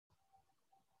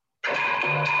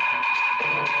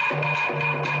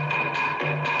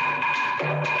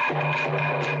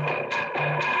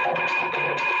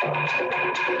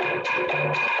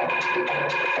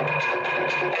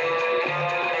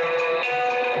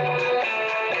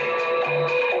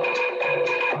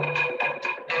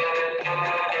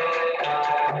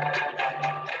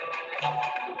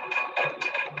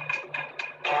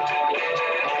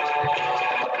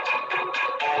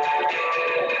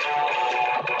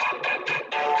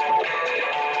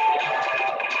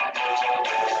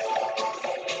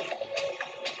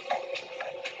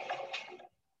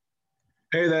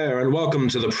Hey there, and welcome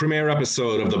to the premiere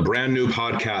episode of the brand new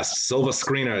podcast, Silver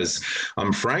Screeners.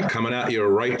 I'm Frank, coming at you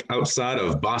right outside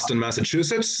of Boston,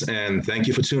 Massachusetts, and thank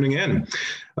you for tuning in.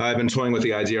 I've been toying with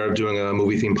the idea of doing a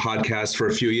movie-themed podcast for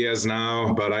a few years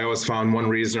now, but I always found one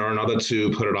reason or another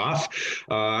to put it off.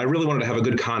 I really wanted to have a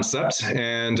good concept,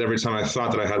 and every time I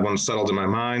thought that I had one settled in my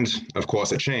mind, of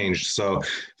course it changed. So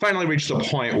finally reached a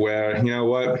point where, you know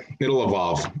what, it'll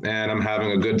evolve, and I'm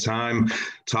having a good time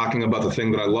talking about the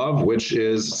thing that I love, which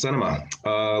is cinema.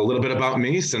 A little bit about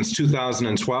me. Since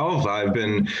 2012, I've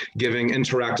been giving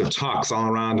interactive talks all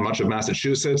around much of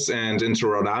Massachusetts and into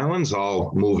Rhode Island,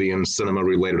 all movie and cinema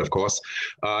related, of course,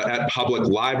 at public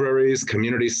libraries,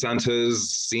 community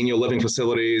centers, senior living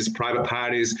facilities, private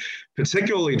parties,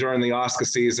 particularly during the Oscar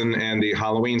season and the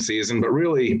Halloween season, but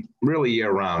really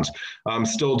year round. I'm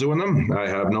still doing them. I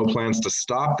have no plans to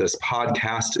stop. This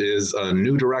podcast is a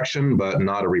new direction, but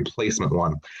not a replacement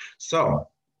one. So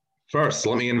first,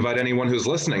 let me invite anyone who's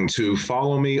listening to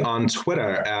follow me on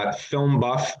Twitter at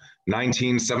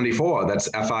FilmBuff1974. That's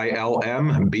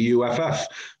FILMBUFF.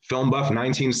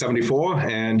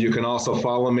 FilmBuff1974, and you can also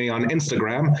follow me on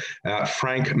Instagram at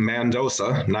Frank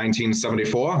Mandosa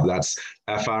 1974. That's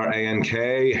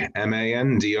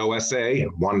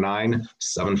FrankMandosa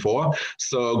 1974.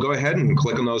 So go ahead and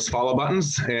click on those follow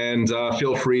buttons, and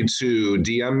feel free to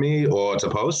DM me or to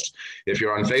post. If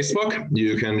you're on Facebook,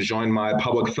 you can join my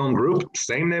public film group,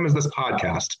 same name as this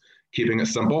podcast. Keeping it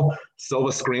simple,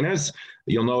 Silver Screeners.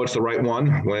 You'll know it's the right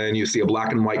one when you see a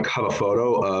black and white cover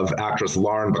photo of actress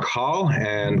Lauren Bacall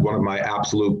and one of my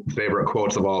absolute favorite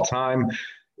quotes of all time.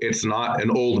 It's not an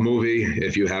old movie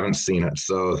if you haven't seen it.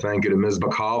 So thank you to Ms.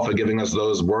 Bacall for giving us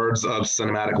those words of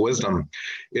cinematic wisdom.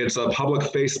 It's a public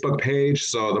Facebook page,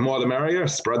 so the more the merrier.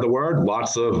 Spread the word.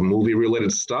 Lots of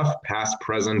movie-related stuff, past,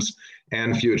 present,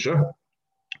 and future.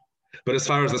 But as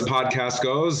far as this podcast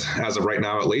goes, as of right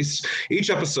now at least, each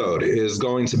episode is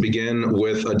going to begin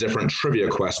with a different trivia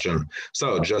question.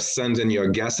 So just send in your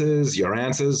guesses, your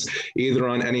answers, either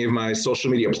on any of my social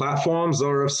media platforms,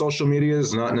 or if social media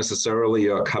is not necessarily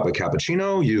a cup of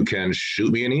cappuccino, you can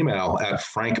shoot me an email at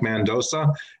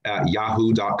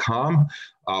frankmandosa@yahoo.com.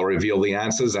 I'll reveal the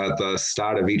answers at the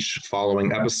start of each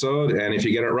following episode. And if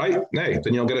you get it right, hey,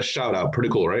 then you'll get a shout out. Pretty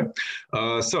cool, right?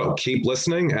 So keep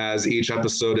listening as each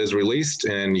episode is released,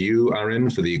 and you are in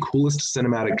for the coolest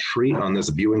cinematic treat on this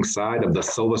viewing side of the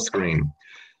silver screen.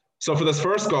 So for this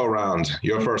first go around,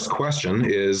 your first question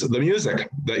is the music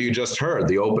that you just heard,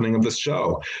 the opening of this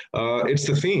show. It's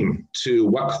the theme to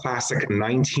what classic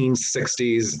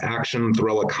 1960s action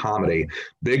thriller comedy?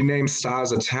 Big name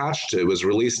stars attached. It was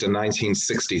released in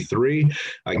 1963.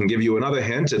 I can give you another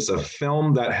hint. It's a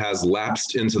film that has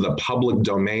lapsed into the public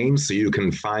domain, so you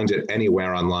can find it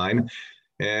anywhere online.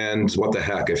 And what the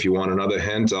heck, if you want another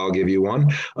hint, I'll give you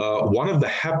one. One of the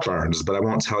Hepburns, but I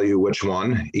won't tell you which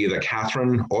one, either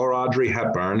Catherine or Audrey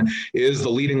Hepburn, is the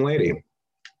leading lady.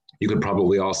 You could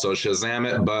probably also Shazam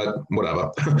it, but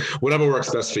whatever. Whatever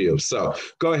works best for you. So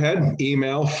go ahead,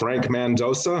 email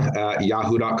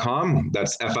frankmandosa@yahoo.com.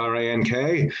 That's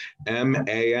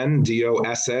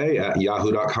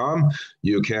FrankMandosa@yahoo.com.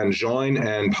 You can join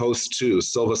and post to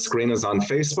Silver Screeners on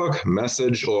Facebook,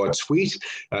 message or tweet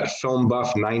at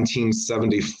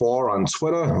FilmBuff1974 on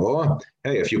Twitter, or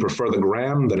hey, if you prefer the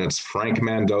gram, then it's Frank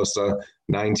Mandosa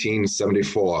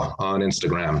 1974 on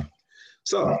Instagram.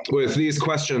 So with these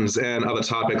questions and other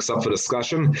topics up for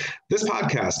discussion, this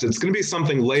podcast, it's going to be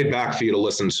something laid back for you to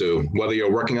listen to, whether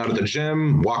you're working out at the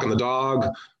gym, walking the dog,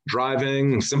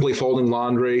 driving, simply folding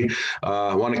laundry.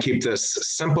 I want to keep this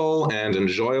simple and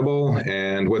enjoyable.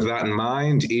 And with that in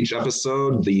mind, each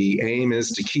episode, the aim is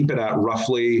to keep it at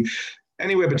roughly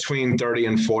anywhere between 30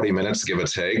 and 40 minutes, give or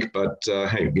take. But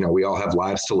hey, you know, we all have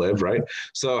lives to live, right?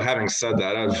 So having said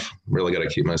that, I've really got to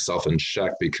keep myself in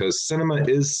check because cinema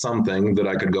is something that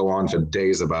I could go on for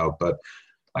days about. But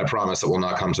I promise it will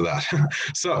not come to that.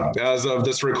 So, as of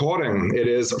this recording, it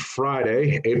is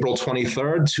Friday, April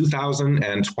 23rd,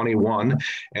 2021,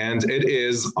 and it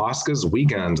is Oscars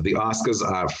weekend. The Oscars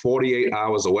are 48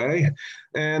 hours away.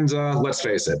 And let's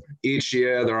face it, each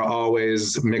year there are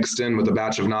always mixed in with a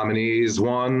batch of nominees,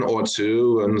 one or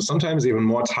two, and sometimes even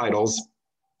more titles,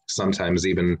 sometimes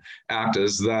even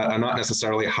actors that are not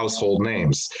necessarily household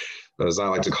names, as I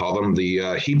like to call them,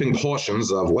 the heaping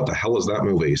portions of what the hell is that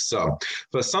movie? So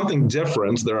for something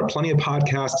different, there are plenty of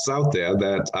podcasts out there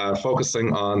that are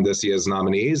focusing on this year's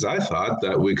nominees. I thought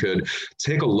that we could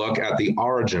take a look at the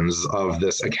origins of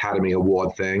this Academy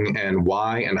Award thing and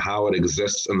why and how it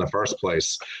exists in the first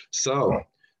place. So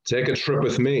take a trip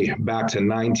with me back to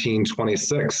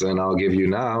 1926, and I'll give you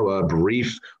now a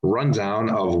brief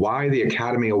rundown of why the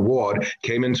Academy Award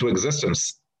came into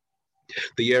existence.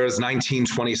 The year is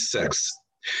 1926,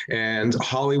 and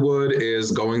Hollywood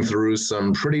is going through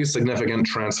some pretty significant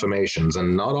transformations,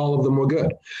 and not all of them were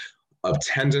good.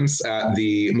 Attendance at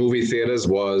the movie theaters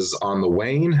was on the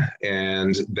wane,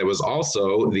 and there was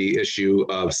also the issue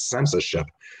of censorship.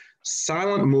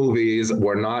 Silent movies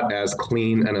were not as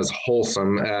clean and as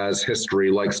wholesome as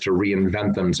history likes to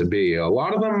reinvent them to be. A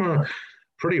lot of them are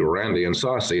pretty randy and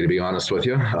saucy, to be honest with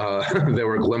you. There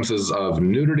were glimpses of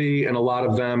nudity in a lot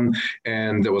of them,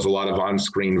 and there was a lot of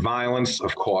on-screen violence,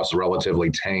 of course, relatively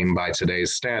tame by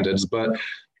today's standards, but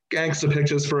gangster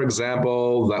pictures, for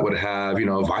example, that would have,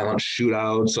 violent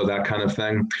shootouts or that kind of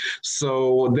thing.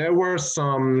 So there were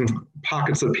some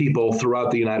pockets of people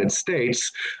throughout the United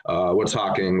States. We're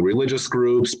talking religious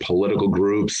groups, political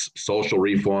groups, social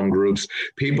reform groups,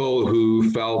 people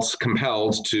who felt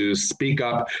compelled to speak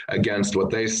up against what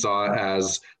they saw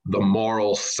as the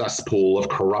moral cesspool of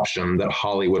corruption that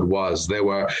Hollywood was. There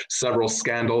were several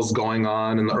scandals going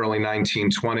on in the early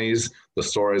 1920s, the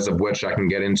stories of which I can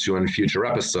get into in future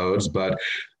episodes. But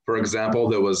for example,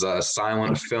 there was a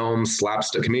silent film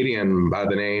slapstick comedian by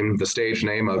the stage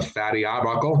name of Fatty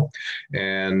Arbuckle.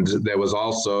 And there was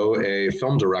also a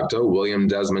film director, William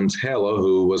Desmond Taylor,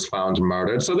 who was found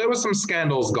murdered. So there were some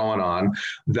scandals going on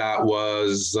that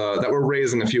were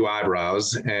raising a few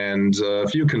eyebrows and a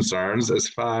few concerns as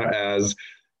far as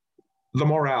the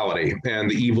morality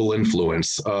and the evil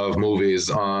influence of movies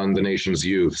on the nation's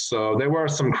youth. So there were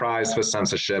some cries for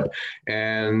censorship.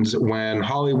 And when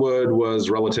Hollywood was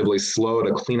relatively slow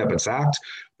to clean up its act,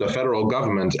 the federal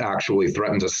government actually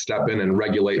threatened to step in and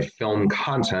regulate film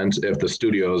content if the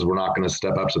studios were not going to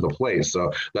step up to the plate.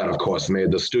 So that, of course,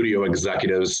 made the studio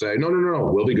executives say, no,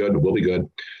 we'll be good, we'll be good.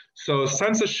 So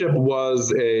censorship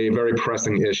was a very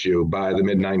pressing issue by the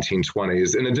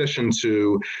mid-1920s, in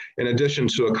addition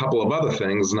to a couple of other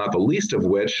things, not the least of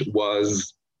which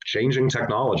was changing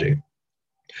technology.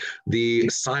 The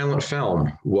silent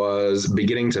film was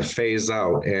beginning to phase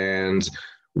out, and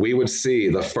we would see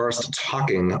the first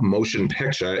talking motion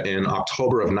picture in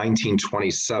October of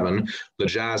 1927, The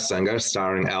Jazz Singer,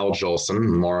 starring Al Jolson.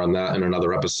 More on that in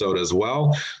another episode as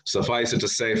well. Suffice it to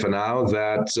say for now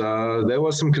that there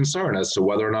was some concern as to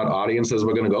whether or not audiences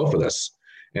were going to go for this,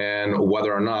 and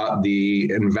whether or not the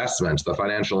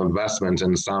financial investment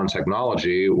in sound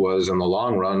technology was in the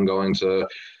long run going to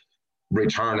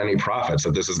return any profits,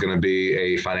 that this is going to be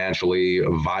a financially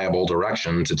viable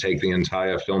direction to take the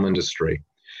entire film industry.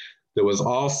 There was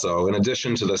also, in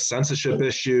addition to the censorship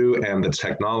issue and the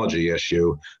technology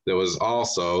issue, there was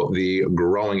also the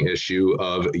growing issue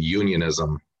of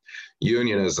unionism.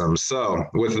 So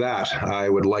with that, I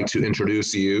would like to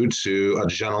introduce you to a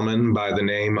gentleman by the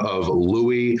name of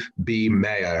Louis B.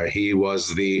 Mayer. He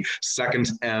was the second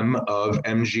M of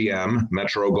MGM,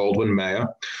 Metro-Goldwyn-Mayer.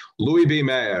 Louis B.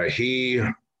 Mayer, he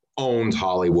owned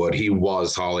Hollywood. He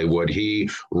was Hollywood. He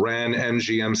ran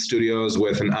MGM Studios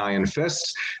with an iron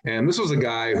fist. And this was a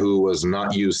guy who was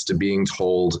not used to being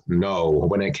told no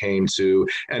when it came to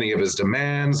any of his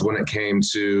demands, when it came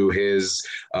to his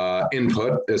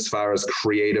input as far as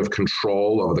creative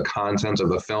control over the content of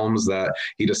the films that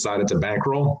he decided to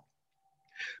bankroll.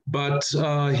 But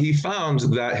he found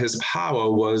that his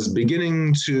power was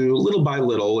beginning to, little by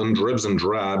little, in dribs and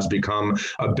drabs, become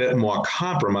a bit more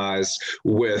compromised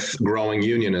with growing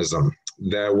unionism.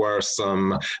 There were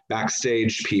some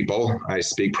backstage people. I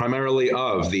speak primarily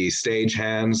of the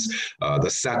stagehands, the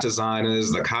set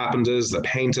designers, the carpenters, the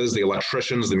painters, the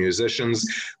electricians, the musicians.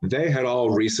 They had all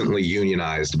recently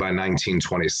unionized by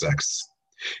 1926.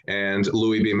 And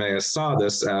Louis B. Mayer saw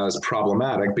this as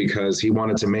problematic because he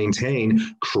wanted to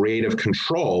maintain creative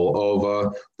control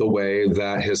over the way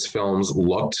that his films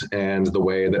looked and the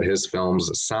way that his films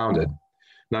sounded.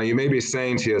 Now, you may be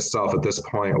saying to yourself at this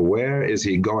point, where is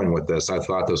he going with this? I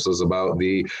thought this was about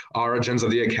the origins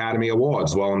of the Academy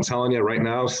Awards. Well, I'm telling you right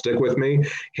now, stick with me,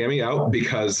 hear me out,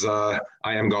 because I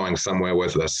am going somewhere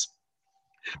with this.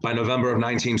 By November of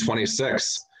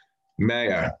 1926,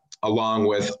 Mayer, along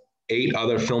with 8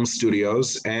 other film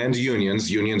studios and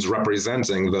unions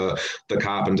representing the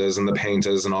carpenters and the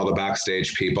painters and all the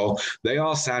backstage people, they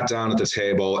all sat down at the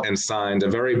table and signed a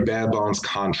very bare bones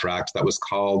contract that was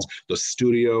called the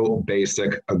Studio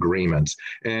Basic Agreement.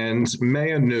 And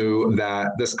Mayer knew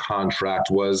that this contract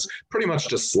was pretty much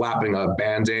just slapping a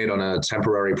band-aid on a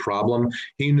temporary problem.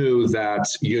 He knew that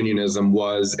unionism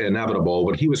was inevitable.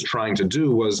 What he was trying to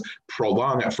do was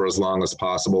prolong it for as long as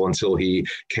possible until he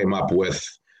came up with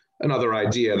another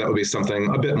idea that would be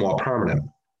something a bit more permanent.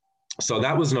 So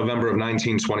that was November of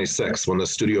 1926 when the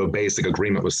Studio Basic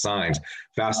Agreement was signed.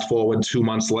 Fast forward 2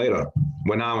 months later,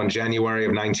 we're now in January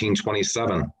of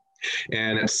 1927.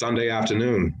 And it's Sunday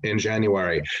afternoon in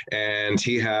January. And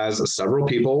he has several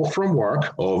people from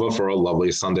work over for a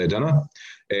lovely Sunday dinner,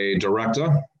 a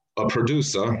director, a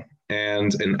producer,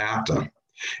 and an actor.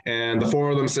 And the 4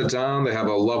 of them sit down, they have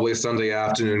a lovely Sunday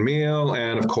afternoon meal,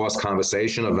 and of course,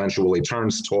 conversation eventually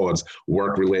turns towards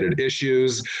work-related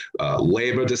issues,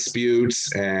 labor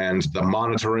disputes, and the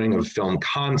monitoring of film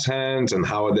content, and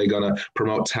how are they going to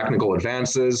promote technical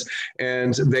advances.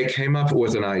 And they came up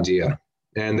with an idea.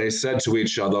 And they said to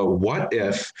each other, what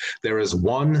if there is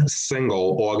one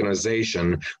single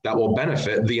organization that will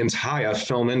benefit the entire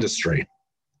film industry?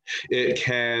 It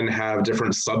can have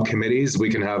different subcommittees. We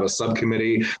can have a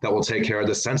subcommittee that will take care of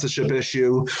the censorship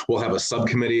issue. We'll have a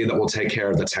subcommittee that will take care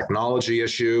of the technology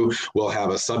issue. We'll have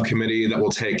a subcommittee that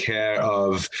will take care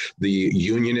of the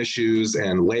union issues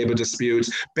and labor disputes.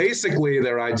 Basically,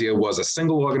 their idea was a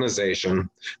single organization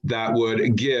that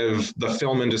would give the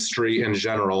film industry in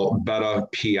general better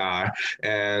PR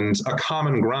and a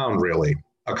common ground, really.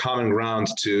 A common ground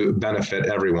to benefit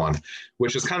everyone,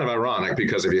 which is kind of ironic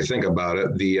because if you think about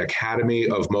it, the Academy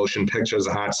of Motion Pictures,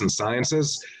 Arts and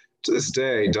Sciences to this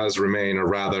day does remain a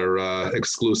rather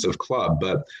exclusive club,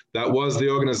 but that was the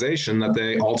organization that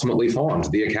they ultimately formed,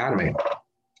 the Academy.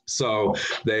 So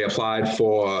they applied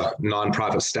for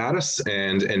nonprofit status,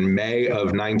 and in May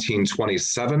of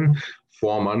 1927,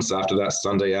 4 months after that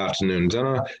Sunday afternoon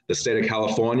dinner, the state of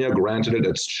California granted it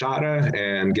its charter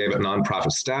and gave it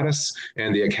nonprofit status,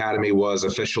 and the Academy was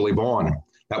officially born.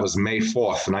 That was May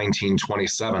 4th,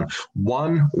 1927.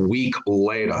 1 week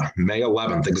later, May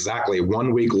 11th, exactly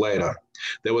 1 week later,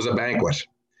 there was a banquet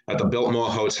at the Biltmore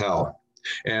Hotel.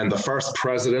 And the first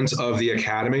president of the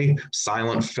Academy,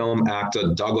 silent film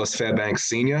actor Douglas Fairbanks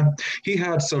Sr., he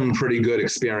had some pretty good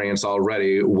experience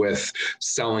already with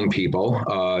selling people.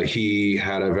 He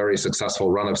had a very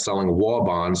successful run of selling war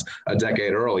bonds a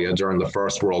decade earlier during the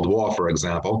First World War, for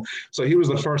example. So he was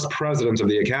the first president of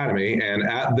the Academy. And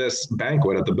at this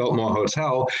banquet at the Biltmore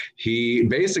Hotel, he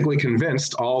basically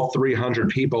convinced all 300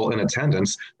 people in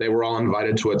attendance. They were all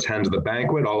invited to attend the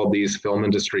banquet, all of these film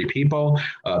industry people.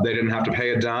 They didn't have to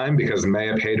pay a dime because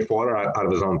Mayer paid for it out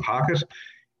of his own pocket.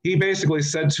 He basically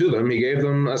said to them, he gave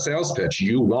them a sales pitch.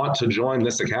 You want to join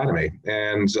this academy.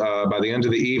 And by the end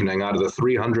of the evening, out of the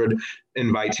 300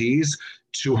 invitees,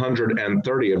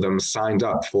 230 of them signed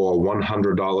up for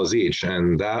 $100 each.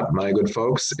 And that, my good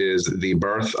folks, is the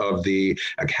birth of the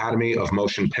Academy of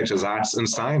Motion Pictures, Arts and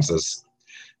Sciences.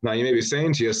 Now, you may be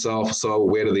saying to yourself, so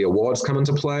where do the awards come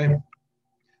into play?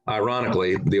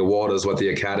 Ironically, the award is what the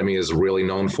Academy is really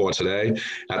known for today.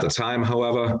 At the time,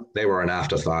 however, they were an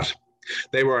afterthought.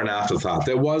 They were an afterthought.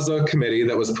 There was a committee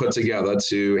that was put together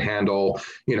to handle,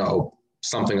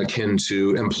 something akin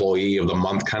to Employee of the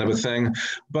Month kind of a thing.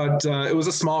 But it was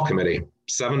a small committee,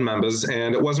 7 members,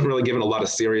 and it wasn't really given a lot of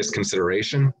serious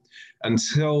consideration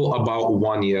until about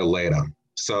 1 year later.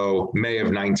 So May of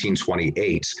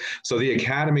 1928. So the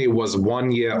Academy was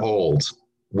 1 year old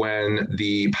when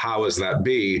the powers that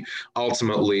be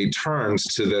ultimately turned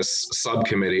to this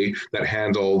subcommittee that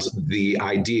handled the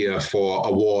idea for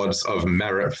awards of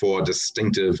merit for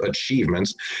distinctive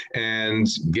achievement and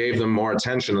gave them more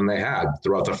attention than they had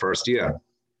throughout the first year.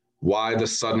 Why the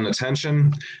sudden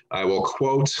attention? I will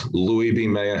quote Louis B.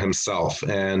 Mayer himself,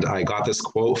 and I got this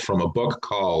quote from a book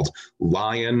called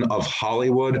Lion of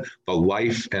Hollywood, The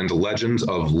Life and Legend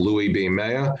of Louis B.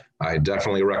 Mayer. I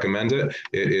definitely recommend it.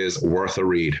 It is worth a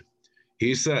read.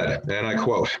 He said, and I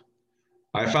quote,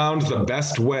 "I found the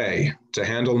best way to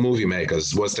handle movie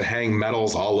makers was to hang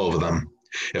medals all over them.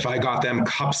 If I got them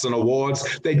cups and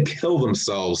awards, they'd kill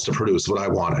themselves to produce what I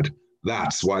wanted.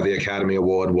 That's why the Academy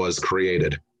Award was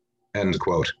created." End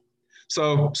quote.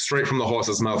 So straight from the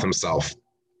horse's mouth himself.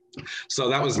 So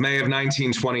that was May of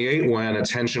 1928 when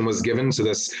attention was given to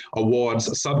this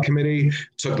awards subcommittee. It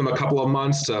took them a couple of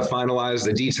months to finalize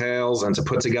the details and to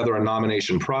put together a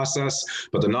nomination process.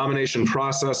 But the nomination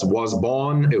process was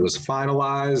born, it was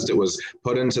finalized, it was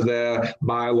put into their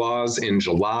bylaws in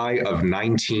July of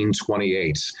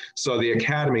 1928. So the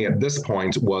Academy at this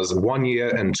point was 1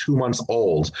 year and 2 months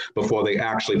old before they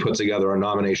actually put together a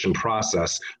nomination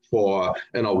process for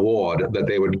an award that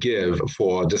they would give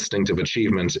for distinctive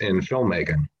achievement in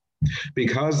filmmaking.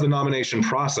 Because the nomination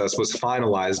process was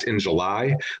finalized in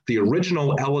July, the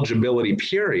original eligibility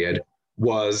period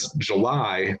was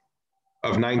July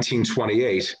of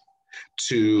 1928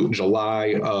 to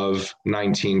July of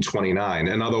 1929.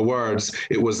 In other words,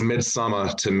 it was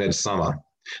midsummer to midsummer.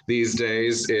 These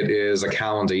days, it is a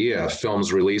calendar year.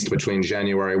 Films released between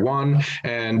January 1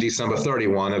 and December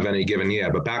 31 of any given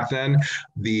year. But back then,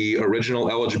 the original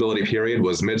eligibility period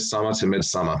was midsummer to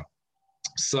midsummer.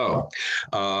 So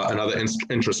another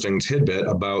interesting tidbit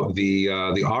about the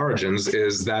origins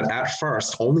is that at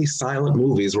first, only silent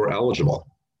movies were eligible.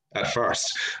 At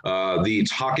first, the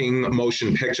talking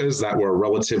motion pictures that were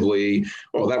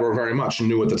that were very much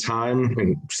new at the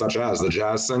time, such as The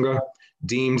Jazz Singer,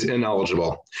 deemed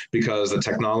ineligible because the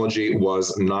technology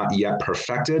was not yet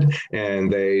perfected,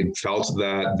 and they felt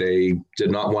that they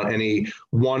did not want any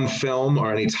one film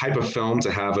or any type of film to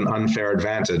have an unfair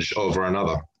advantage over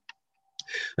another.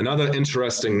 Another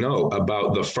interesting note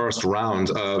about the first round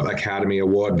of Academy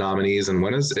Award nominees and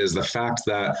winners is the fact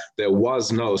that there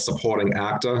was no supporting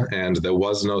actor and there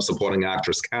was no supporting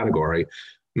actress category,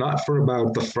 not for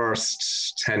about the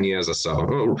first 10 years or so.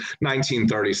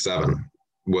 1937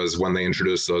 was when they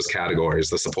introduced those categories,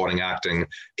 the supporting acting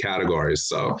categories.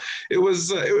 So it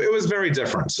was very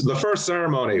different. The first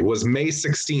ceremony was May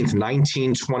 16th,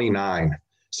 1929.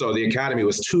 So the Academy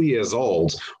was 2 years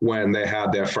old when they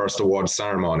had their first award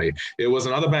ceremony. It was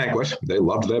another banquet. They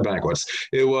loved their banquets.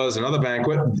 It was another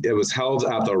banquet. It was held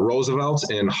at the Roosevelt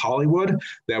in Hollywood.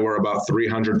 There were about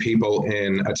 300 people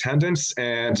in attendance.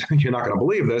 And you're not going to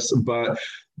believe this, but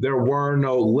there were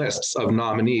no lists of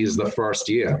nominees the first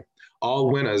year.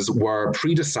 All winners were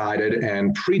pre-decided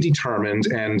and predetermined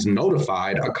and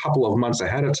notified a couple of months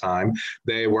ahead of time.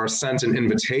 They were sent an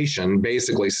invitation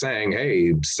basically saying,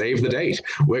 hey, save the date.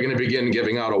 We're going to begin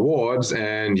giving out awards,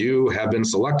 and you have been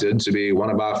selected to be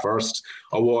one of our first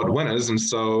award winners. And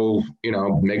so,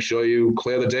 make sure you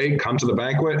clear the date, come to the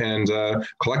banquet, and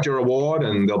collect your award,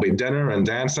 and there'll be dinner and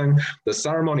dancing. The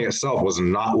ceremony itself was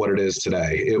not what it is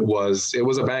today. It was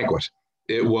a banquet.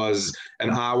 It was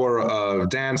an hour of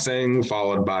dancing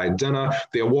followed by dinner.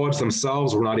 The awards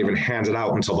themselves were not even handed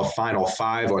out until the final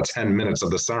 5 or 10 minutes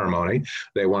of the ceremony.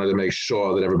 They wanted to make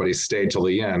sure that everybody stayed till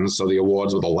the end, so the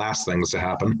awards were the last things to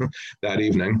happen that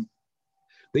evening.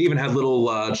 They even had little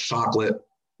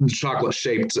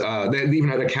chocolate-shaped. They even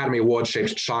had Academy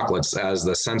Award-shaped chocolates as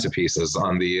the centerpieces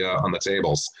on the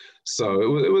tables.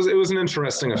 So it was an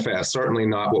interesting affair. Certainly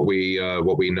not what we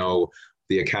know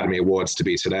the Academy Awards to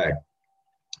be today.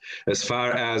 As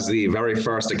far as the very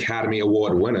first Academy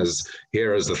Award winners,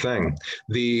 here is the thing.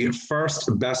 The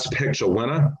first Best Picture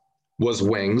winner was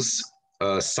Wings,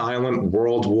 a silent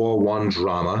World War I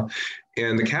drama.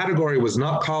 And the category was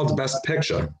not called Best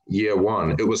Picture, year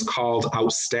one. It was called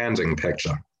Outstanding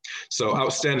Picture. So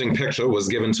Outstanding Picture was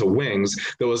given to Wings.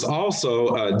 There was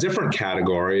also a different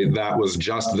category that was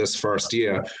just this first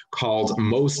year called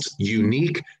Most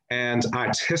Unique and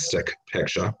Artistic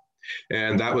Picture.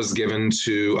 And that was given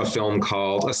to a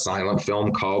silent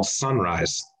film called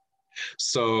Sunrise.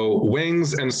 So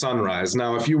Wings and Sunrise.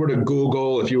 Now, if you were to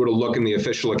look in the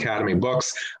official Academy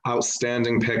books,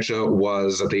 Outstanding Picture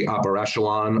was at the upper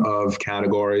echelon of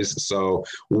categories. So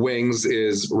Wings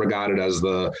is regarded as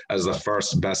the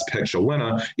first Best Picture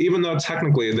winner, even though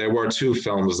technically there were 2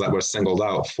 films that were singled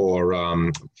out for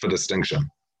distinction.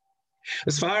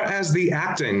 As far as the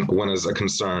acting winners are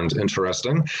concerned,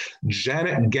 interesting,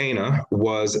 Janet Gaynor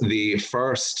was the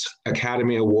first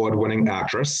Academy Award-winning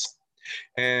actress,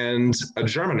 and a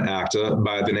German actor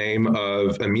by the name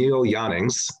of Emil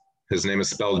Jannings. His name is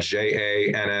spelled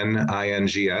Jannings.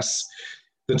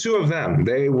 The 2 of them,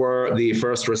 they were the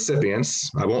first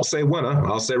recipients. I won't say winner,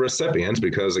 I'll say recipient,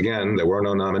 because again, there were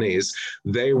no nominees.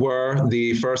 They were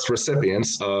the first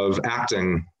recipients of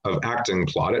acting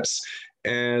plaudits.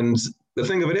 And the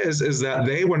thing of it is that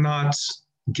they were not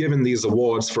given these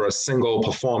awards for a single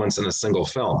performance in a single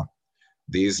film.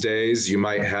 These days, you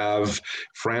might have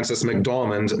Frances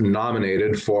McDormand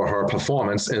nominated for her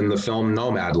performance in the film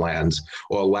Nomadland.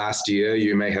 Or last year,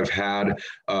 you may have had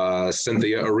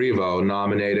Cynthia Erivo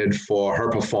nominated for her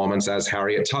performance as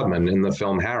Harriet Tubman in the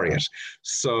film Harriet.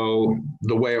 So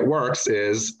the way it works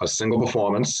is a single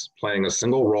performance playing a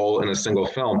single role in a single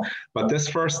film. But this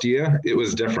first year, it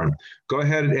was different. Go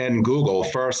ahead and Google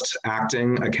first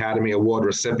acting Academy Award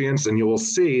recipients, and you will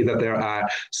see that there are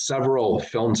several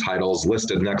film titles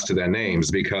listed next to their names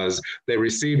because they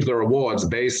received their awards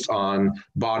based on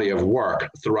body of work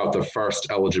throughout the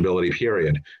first eligibility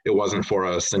period. It wasn't for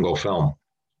a single film.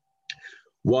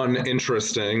 One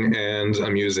interesting and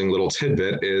amusing little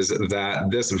tidbit is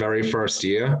that this very first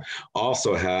year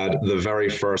also had the very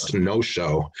first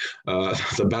no-show.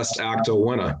 The Best Actor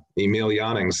winner, Emil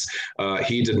Jannings,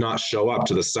 he did not show up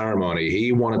to the ceremony.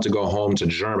 He wanted to go home to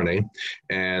Germany,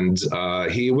 and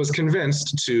he was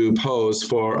convinced to pose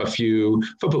for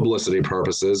publicity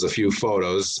purposes, a few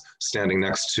photos standing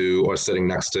next to or sitting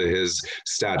next to his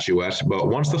statuette. But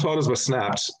once the photos were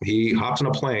snapped, he hopped on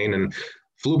a plane and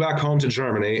flew back home to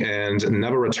Germany and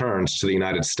never returned to the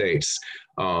United States.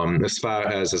 As far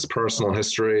as his personal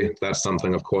history, that's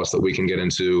something, of course, that we can get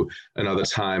into another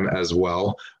time as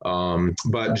well.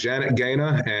 But Janet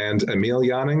Gaynor and Emil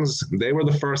Jannings, they were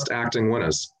the first acting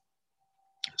winners.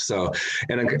 So,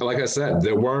 and like I said,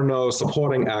 there were no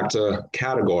supporting actor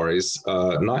categories,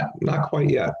 not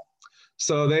quite yet.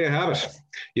 So there you have it.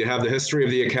 You have the history of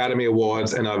the Academy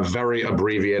Awards in a very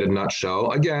abbreviated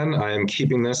nutshell. Again, I am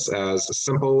keeping this as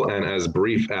simple and as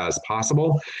brief as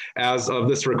possible. As of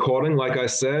this recording, like I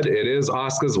said, it is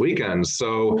Oscars weekend.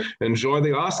 So enjoy the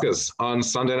Oscars on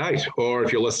Sunday night. Or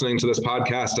if you're listening to this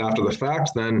podcast after the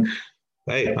fact, then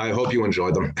hey, I hope you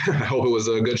enjoyed them. I hope it was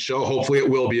a good show. Hopefully it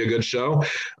will be a good show.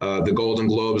 The Golden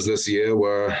Globes this year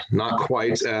were not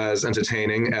quite as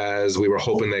entertaining as we were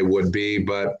hoping they would be,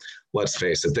 but let's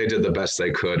face it, they did the best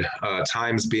they could.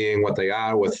 Times being what they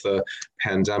are with the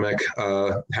pandemic,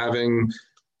 having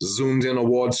zoomed in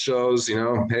awards shows, you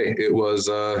know, hey, it was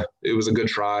a good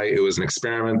try. It was an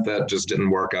experiment that just didn't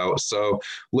work out. So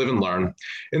live and learn.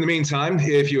 In the meantime,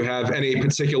 if you have any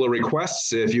particular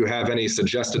requests, if you have any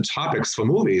suggested topics for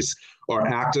movies or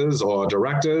actors or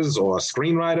directors or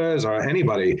screenwriters or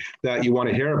anybody that you want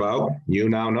to hear about, you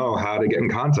now know how to get in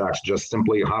contact. Just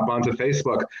simply hop onto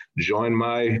Facebook, join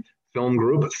my film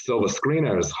group, Silver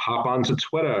Screeners. Hop onto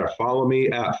Twitter. Follow me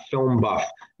at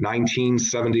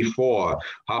FilmBuff1974.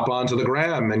 Hop onto the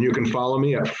gram, and you can follow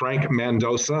me at Frank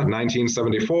Mendoza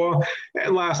 1974.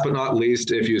 And last but not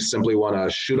least, if you simply want to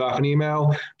shoot off an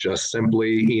email, just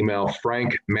simply email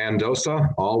Frank Mendoza,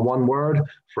 all one word,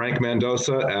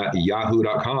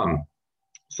 frankmendoza@yahoo.com.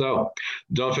 So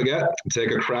don't forget,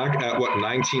 take a crack at what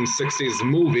 1960s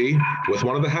movie with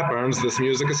one of the Hepburns this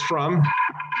music is from.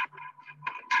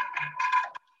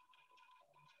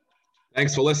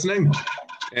 Thanks for listening.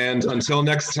 And until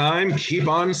next time, keep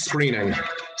on screening.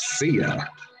 See ya.